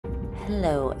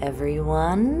Hello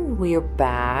everyone, we're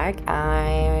back.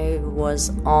 I was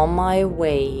on my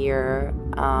way here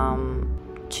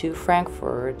to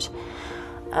Frankfurt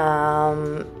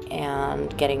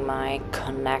and getting my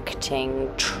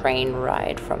connecting train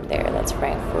ride from there. That's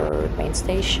Frankfurt main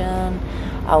station.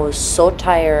 I was so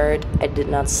tired, I did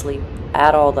not sleep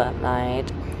at all that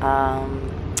night,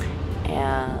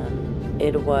 and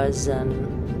it was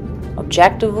an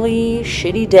objectively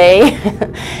shitty day.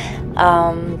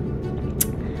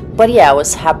 But yeah, I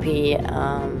was happy.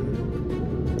 I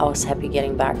was happy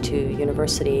getting back to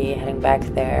university, heading back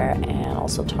there, and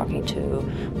also talking to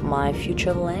my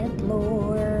future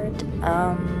landlord.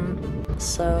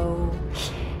 So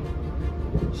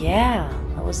yeah,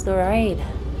 that was the ride.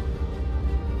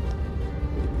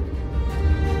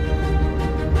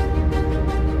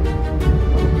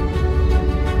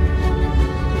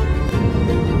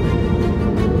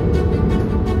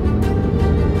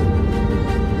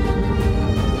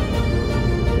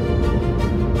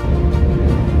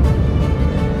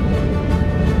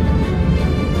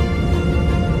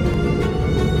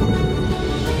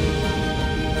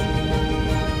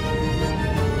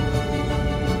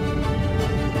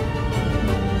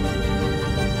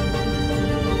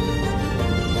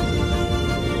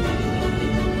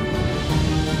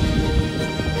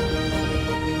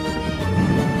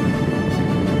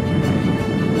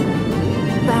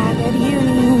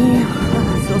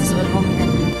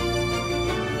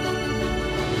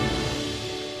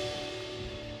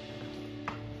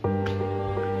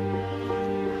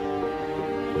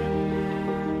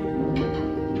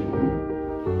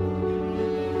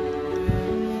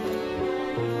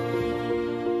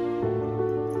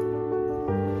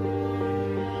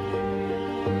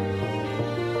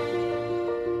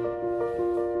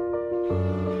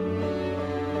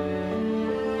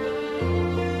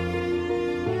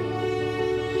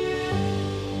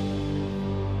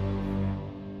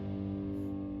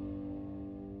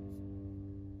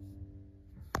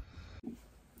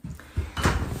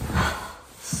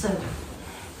 So,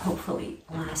 hopefully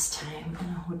last time in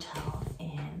a hotel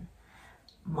in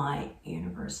my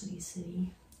university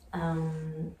city.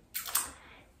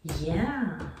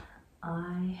 Yeah,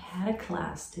 I had a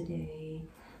class today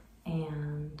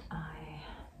and I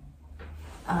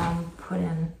put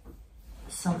in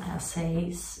some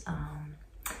essays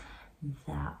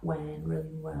that went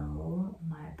really well.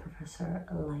 My professor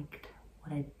liked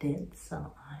what I did,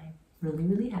 so I'm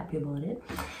really happy about it.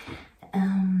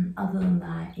 Other than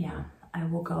that, yeah, I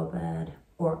woke up bed,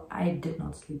 or I did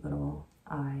not sleep at all.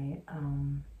 I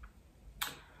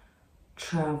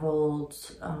traveled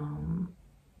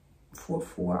for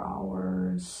 4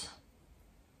 hours.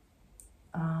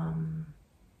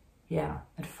 Yeah,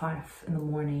 at 5 in the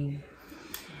morning.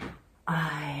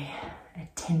 I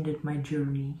attended my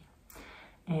journey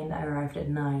and I arrived at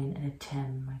 9, and at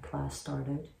 10 my class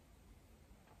started.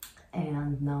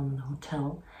 And now I'm in the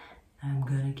hotel. I'm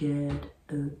gonna get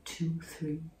a 2,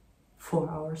 3, 4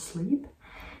 hour sleep,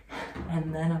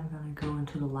 and then I'm gonna go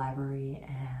into the library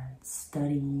and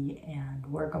study and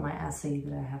work on my essay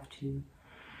that I have to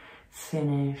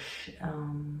finish.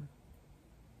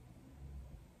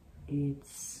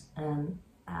 It's an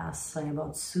essay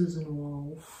about Susan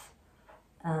Wolf.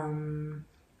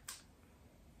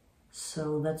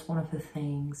 So that's one of the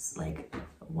things, like,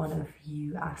 one of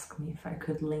you asked me if I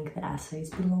could link the essays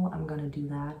below. I'm gonna do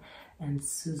that, and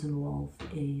Susan Wolf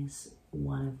is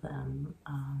one of them.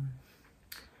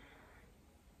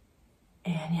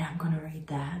 And yeah, I'm gonna read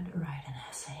that, write an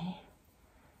essay,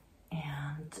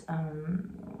 and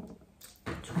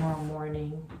tomorrow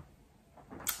morning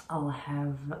I'll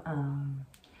have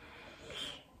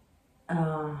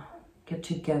get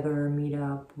together, meet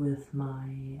up with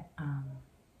my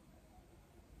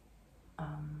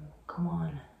come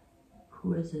on,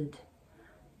 who is it?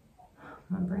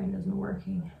 My brain isn't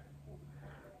working.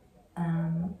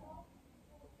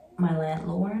 My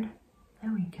landlord,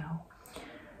 there we go.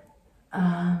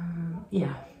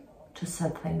 Yeah, to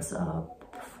set things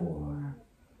up for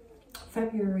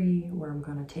February, where I'm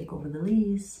gonna take over the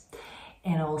lease.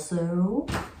 And also,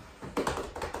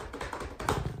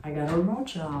 I got a remote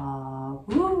job,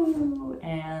 woo!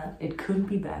 And it couldn't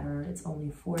be better. It's only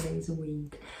 4 days a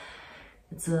week.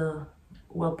 It's a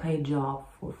well-paid job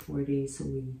for 4 days a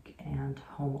week and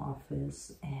home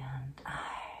office, and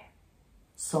I'm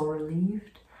so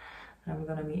relieved that I'm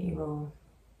gonna be able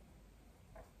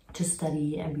to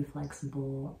study and be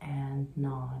flexible and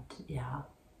not, yeah,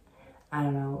 I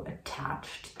don't know,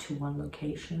 attached to one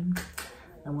location.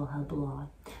 That will help a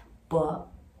lot. But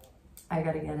I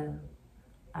gotta get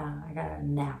I gotta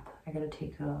nap. I gotta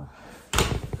take a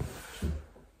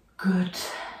good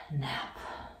nap.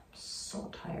 So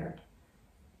tired.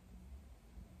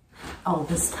 Oh,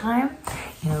 this time,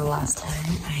 you know, last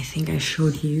time I think I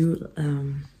showed you,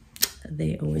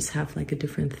 they always have like a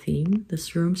different theme,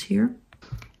 this rooms here.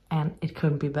 And it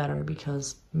couldn't be better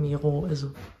because Miro is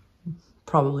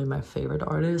probably my favorite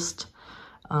artist,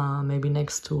 maybe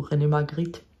next to René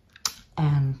Magritte.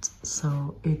 And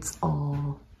so it's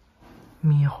all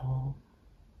Miro.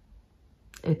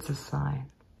 It's a sign.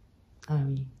 I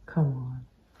mean, come on.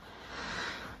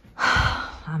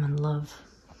 I'm in love.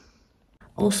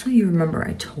 Also, you remember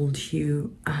I told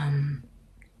you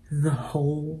the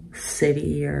whole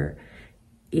city here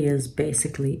is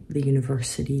basically the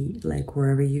university. Like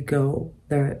wherever you go,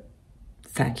 there are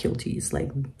faculties.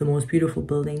 Like the most beautiful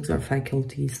buildings are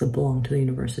faculties that belong to the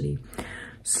university.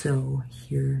 So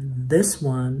here, this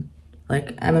one,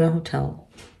 like I'm in a hotel,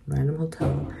 random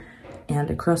hotel, and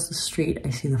across the street I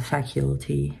see the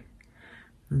faculty,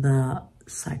 the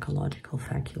psychological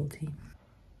faculty.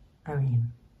 I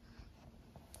mean,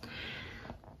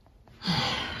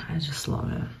 I just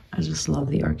love it. I just love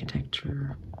the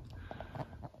architecture.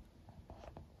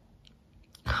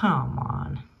 Come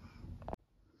on.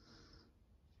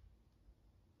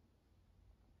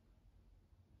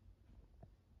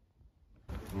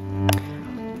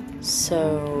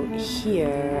 So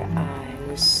here I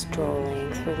was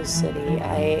strolling through the city.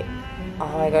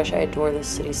 Oh my gosh, I adore this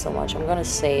city so much. I'm gonna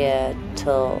say it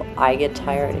till I get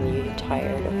tired and you get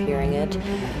tired of hearing it.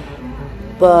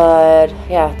 But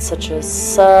yeah, it's such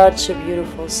a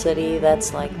beautiful city.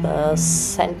 That's like the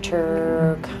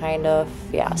center, kind of,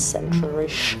 yeah,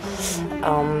 center-ish.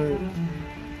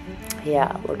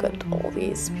 Yeah, look at all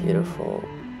these beautiful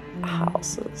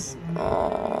houses.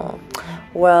 Oh.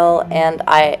 Well, and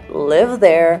I live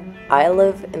there. I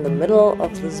live in the middle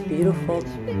of this beautiful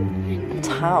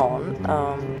town.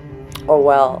 Or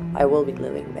well, I will be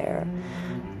living there.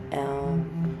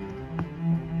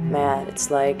 Man, it's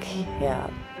like, yeah,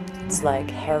 it's like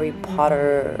Harry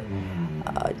Potter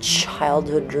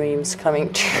childhood dreams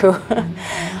coming true.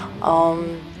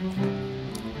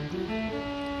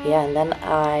 Yeah, and then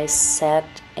I sat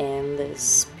in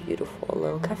this beautiful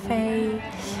little cafe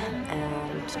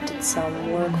and did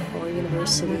some work for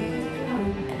university,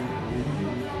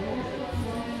 and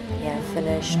yeah,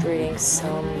 finished reading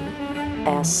some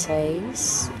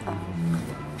essays.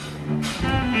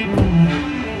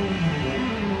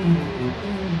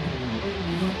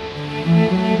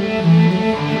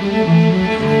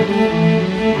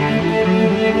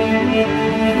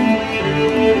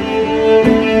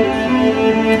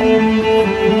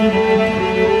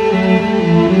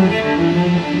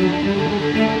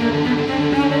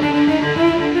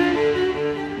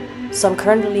 So I'm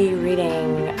currently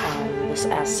reading this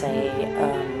essay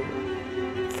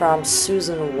from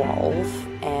Susan Wolf,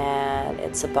 and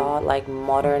it's about like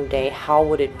modern day, how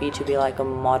would it be to be like a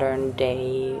modern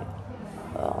day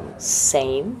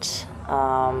saint,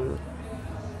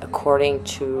 according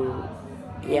to,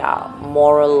 yeah,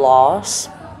 moral laws.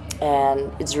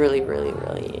 And it's really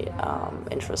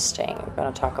interesting. We're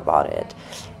gonna talk about it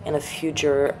in a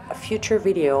future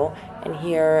video. And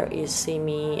here you see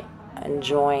me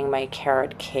enjoying my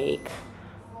carrot cake.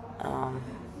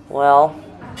 Well,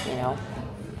 you know,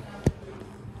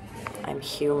 I'm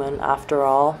human after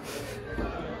all.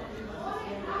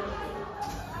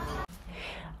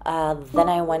 Then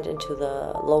I went into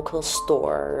the local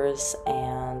stores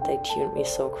and they tuned me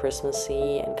so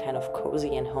Christmassy and kind of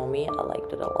cozy and homey. I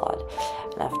liked it a lot.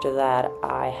 And after that,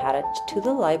 I headed to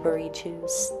the library to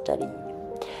study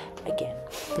again.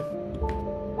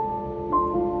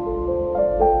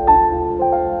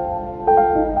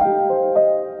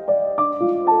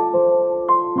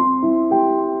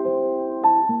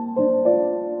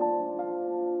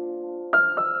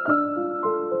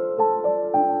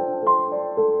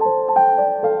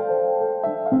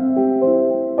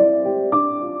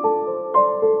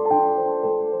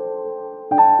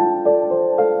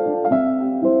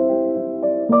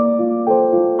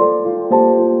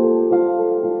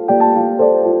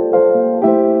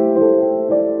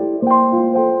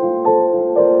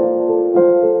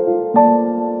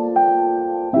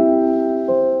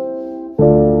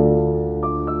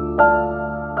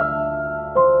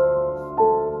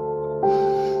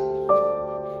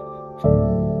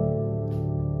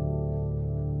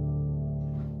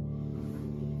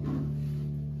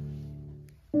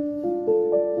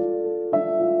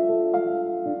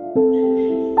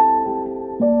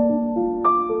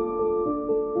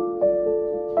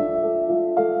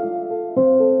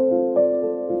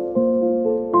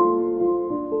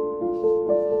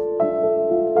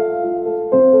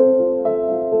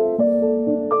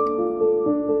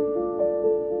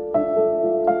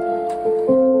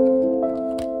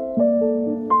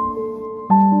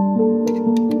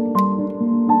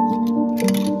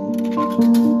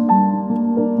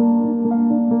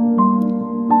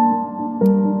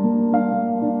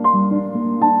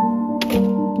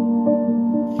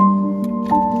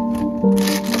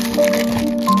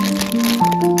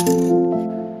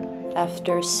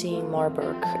 After seeing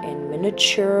Marburg in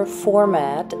miniature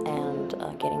format and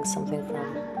getting something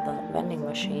from the vending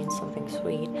machine, something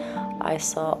sweet, I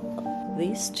saw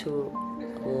these two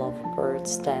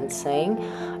lovebirds dancing.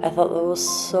 I thought that was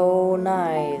so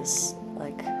nice,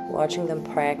 like watching them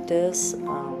practice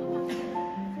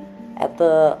at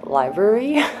the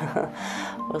library.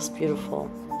 Was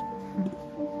beautiful.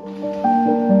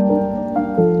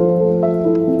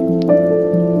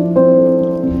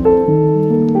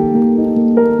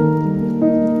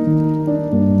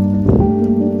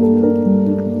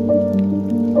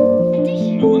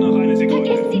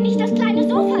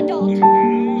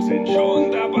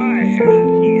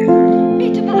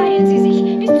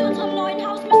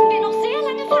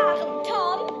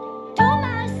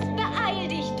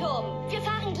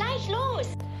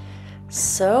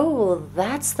 So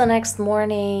that's the next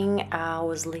morning. I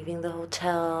was leaving the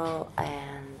hotel,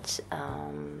 and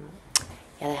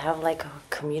yeah, they have like a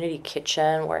community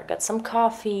kitchen where I got some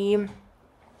coffee,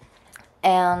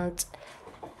 and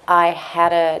I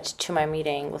headed to my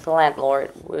meeting with the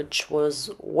landlord, which was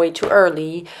way too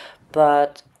early,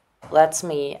 but that's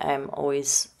me. I'm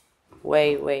always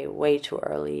way too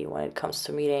early when it comes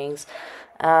to meetings.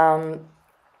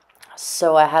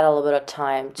 So I had a little bit of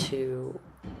time to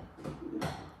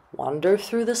wander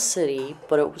through the city,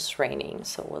 but it was raining,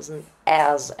 so it wasn't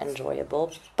as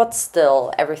enjoyable. But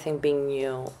still, everything being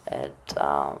new, it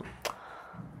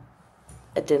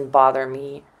didn't bother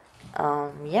me.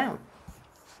 Yeah.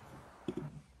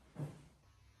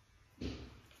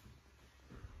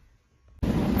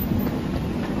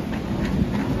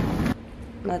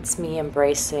 That's me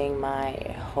embracing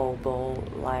my hobo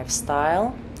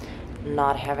lifestyle,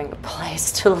 not having a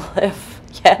place to live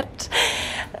yet.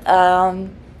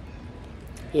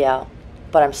 Yeah,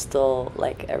 but I'm still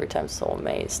like every time so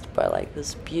amazed by like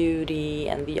this beauty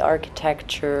and the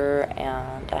architecture,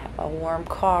 and I have a warm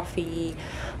coffee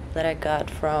that I got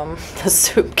from the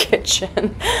soup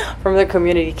kitchen, from the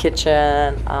community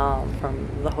kitchen, from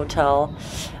the hotel.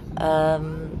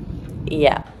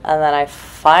 Yeah, and then I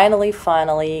finally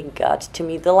got to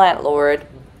meet the landlord,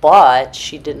 but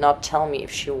she did not tell me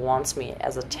if she wants me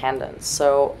as a tenant,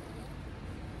 so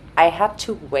I had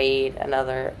to wait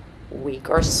another week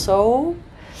or so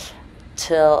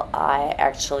till I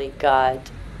actually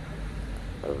got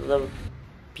the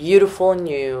beautiful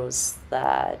news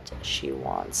that she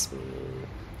wants me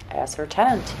as her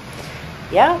tenant.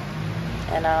 Yeah,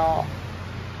 and now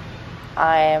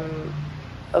I'm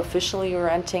officially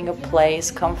renting a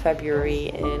place come February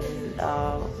in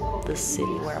the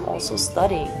city where I'm also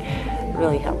studying.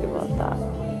 Really happy about that.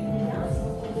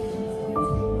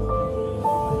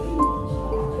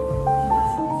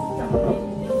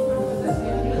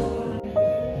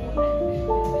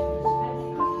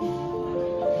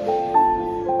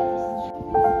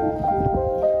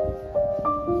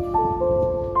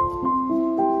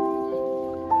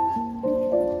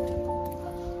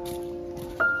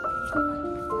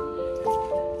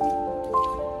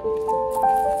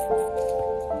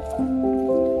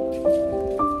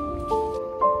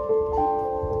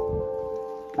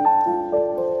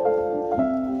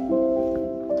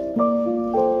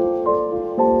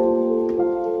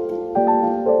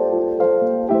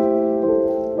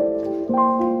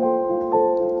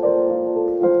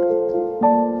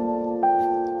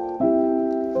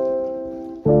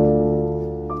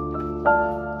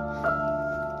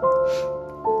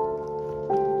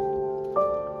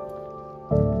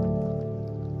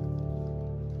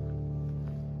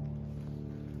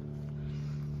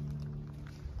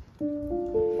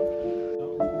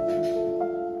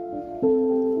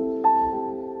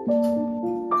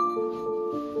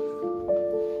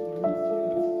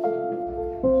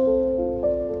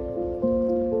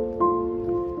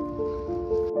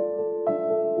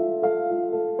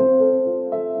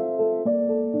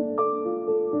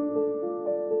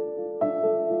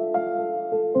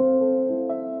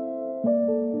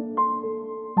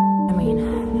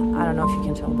 I don't know if you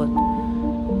can tell, but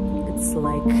it's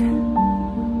like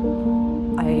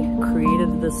I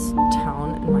created this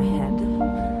town in my head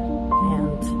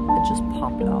and it just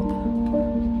popped up.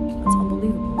 It's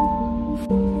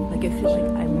unbelievable. Like I feel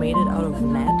like I made it out of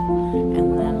net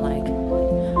and then like,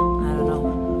 I don't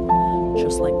know,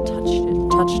 just like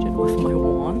touched it with my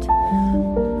wand.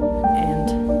 And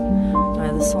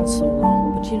this sounds so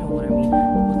wrong, but you know what I mean.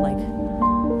 With like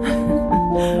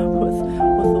with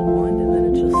the wand, and then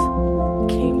it just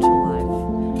came to life.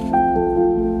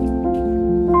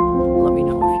 Let me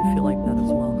know if you feel like that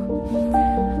as well.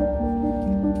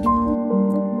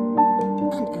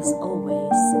 And as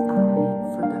always, I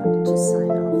forgot to sign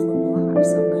off the vlog,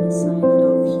 so I'm gonna sign it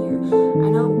off here. I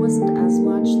know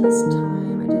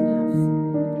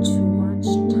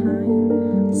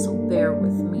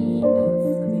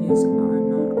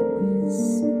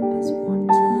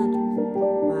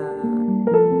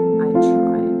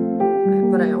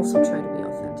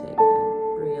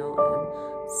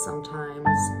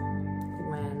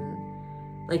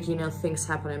like, you know, things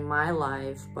happen in my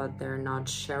life, but they're not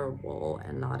shareable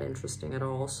and not interesting at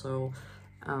all. So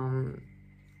I'm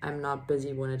not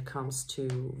busy when it comes to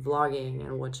vlogging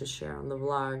and what to share on the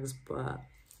vlogs, but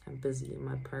I'm busy in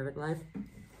my private life.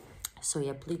 So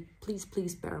yeah, please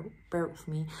bear with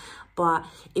me. But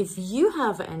if you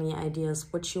have any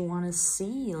ideas what you want to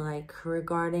see, like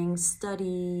regarding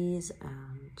studies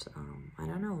and I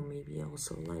don't know, maybe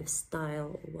also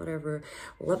lifestyle or whatever,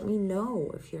 let me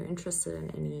know if you're interested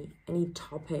in any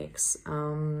topics.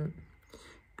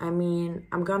 I mean,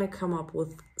 I'm gonna come up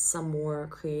with some more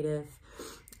creative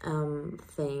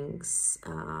things,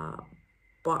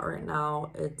 but right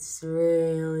now it's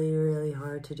really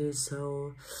hard to do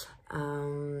so.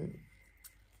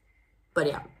 But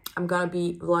yeah, I'm gonna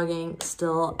be vlogging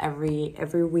still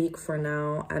every week for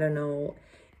now. I don't know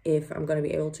if I'm gonna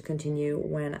be able to continue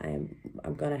when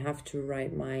I'm gonna have to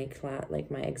write my class,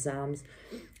 like my exams.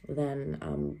 Then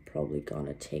I'm probably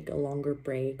gonna take a longer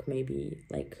break, maybe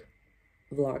like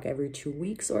vlog every 2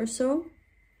 weeks or so.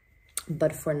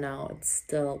 But for now, it's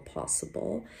still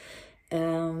possible.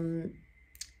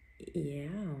 Yeah,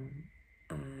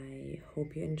 I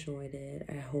hope you enjoyed it.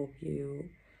 I hope you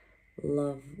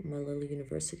love my little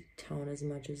university town as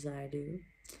much as I do.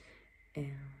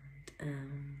 And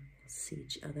we'll see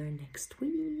each other next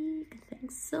week.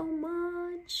 Thanks so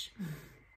much.